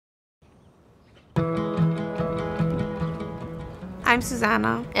I'm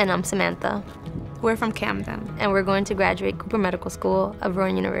Susana. And I'm Samantha. We're from Camden. And we're going to graduate Cooper Medical School of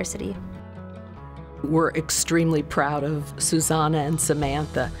Rowan University. We're extremely proud of Susana and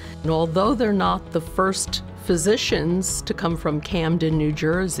Samantha. And although they're not the first physicians to come from Camden, New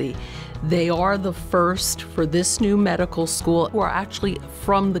Jersey, they are the first for this new medical school who are actually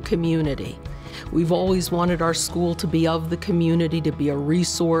from the community. We've always wanted our school to be of the community, to be a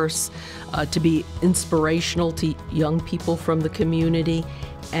resource, to be inspirational to young people from the community,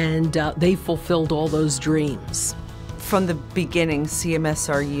 and they fulfilled all those dreams. From the beginning,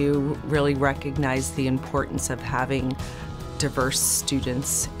 CMSRU really recognized the importance of having diverse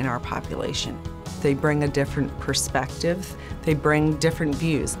students in our population. They bring a different perspective, they bring different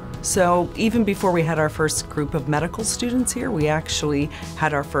views. So even before we had our first group of medical students here, we actually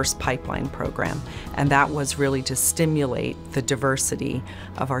had our first pipeline program, and that was really to stimulate the diversity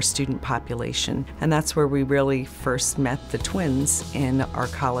of our student population. And that's where we really first met the twins in our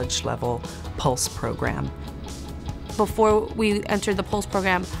college level Pulse program. Before we entered the Pulse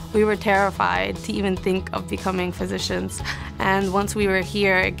program, we were terrified to even think of becoming physicians. And once we were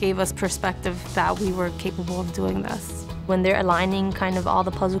here, it gave us perspective that we were capable of doing this. When they're aligning kind of all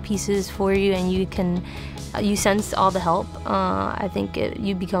the puzzle pieces for you and you sense all the help, I think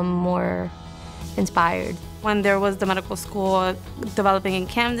you become more inspired. When there was the medical school developing in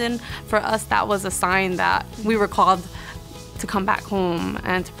Camden, for us that was a sign that we were called to come back home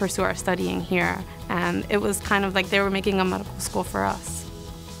and to pursue our studying here. And it was kind of like they were making a medical school for us.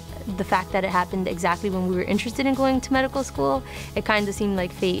 The fact that it happened exactly when we were interested in going to medical school, it kind of seemed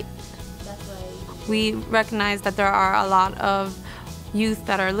like fate. We recognize that there are a lot of youth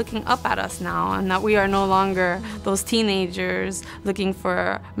that are looking up at us now, and that we are no longer those teenagers looking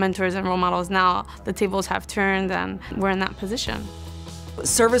for mentors and role models. Now the tables have turned and we're in that position.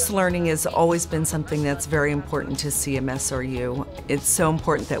 Service learning has always been something that's very important to CMSRU. It's so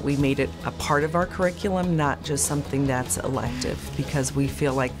important that we made it a part of our curriculum, not just something that's elective, because we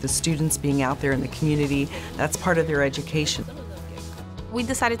feel like the students being out there in the community, that's part of their education. We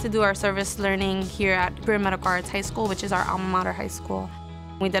decided to do our service learning here at Cooper Medical Arts High School, which is our alma mater high school.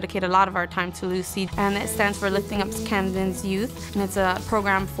 We dedicate a lot of our time to Lucy, and it stands for Lifting Up Camden's Youth, and it's a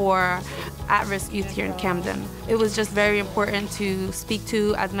program for at-risk youth here in Camden. It was just very important to speak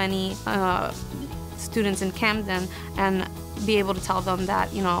to as many students in Camden and be able to tell them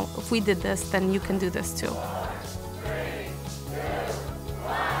that, you know, if we did this, then you can do this too.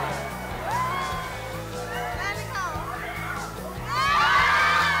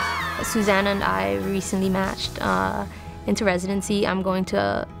 Susana and I recently matched into residency. I'm going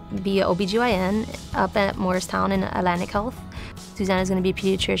to be an OBGYN up at Morristown in Atlantic Health. Susana is going to be a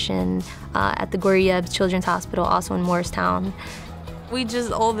pediatrician at the Goryev Children's Hospital, also in Morristown. We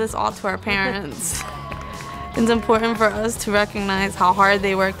just owe this all to our parents. It's important for us to recognize how hard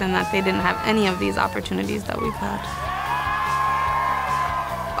they worked and that they didn't have any of these opportunities that we've had.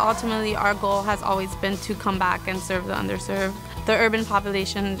 Ultimately, our goal has always been to come back and serve the underserved. The urban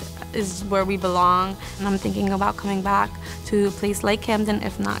population is where we belong, and I'm thinking about coming back to a place like Camden,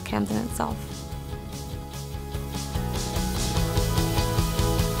 if not Camden itself.